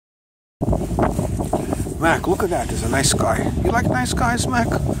Mac, look at that. There's a nice sky. You like nice skies, Mac?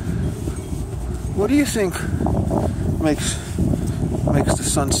 What do you think makes the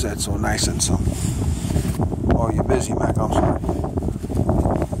sunset so nice and so? Oh, you're busy, Mac. I'm sorry.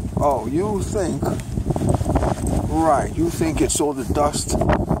 Oh, you think... Right, you think it's all the dust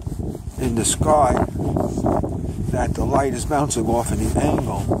in the sky that the light is bouncing off in the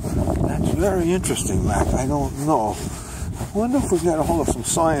angle. That's very interesting, Mac. I don't know. I wonder if we can get a hold of some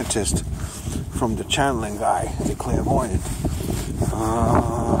scientist from the channeling guy, the clairvoyant.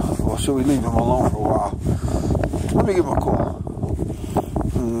 Or should we leave him alone for a while? Let me give him a call.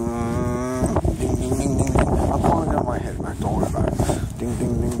 Ding, ding, ding, ding, ding. I'm calling it in my head, Mac. Don't worry about it. Ding,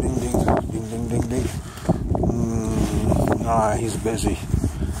 ding, ding, ding, ding. Ding, ding, ding, ding. He's busy.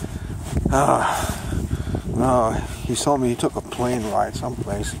 No, he told me he took a plane ride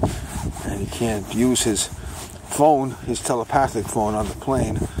someplace and he can't use his phone, his telepathic phone on the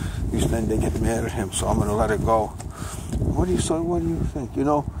plane. Then they get mad at him, so I'm going to let it go. What do you think? You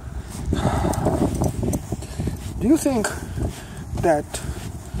know, do you think that,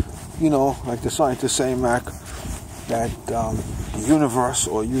 you know, like the scientists say, Mac, that the universe,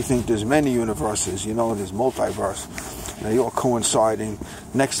 or you think there's many universes, you know, there's multiverse, they all coinciding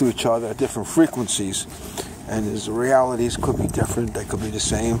next to each other at different frequencies, and his realities could be different, they could be the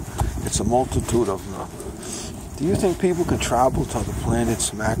same. It's a multitude of them. Do you think people can travel to other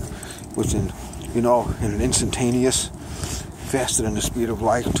planets, Mac, within, you know, in an instantaneous, faster than the speed of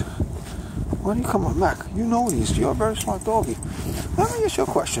light? What do you come on, Mac? You know these. You're a very smart doggy. Let me ask you a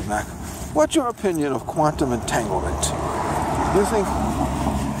question, Mac. What's your opinion of quantum entanglement? Do you think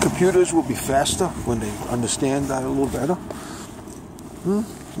computers will be faster when they understand that a little better?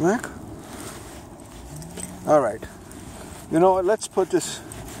 Mac? All right. You know what? Let's put this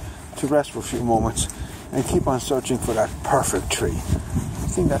to rest for a few moments and keep on searching for that perfect tree.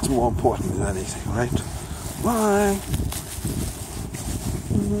 I think that's more important than anything, right? Bye.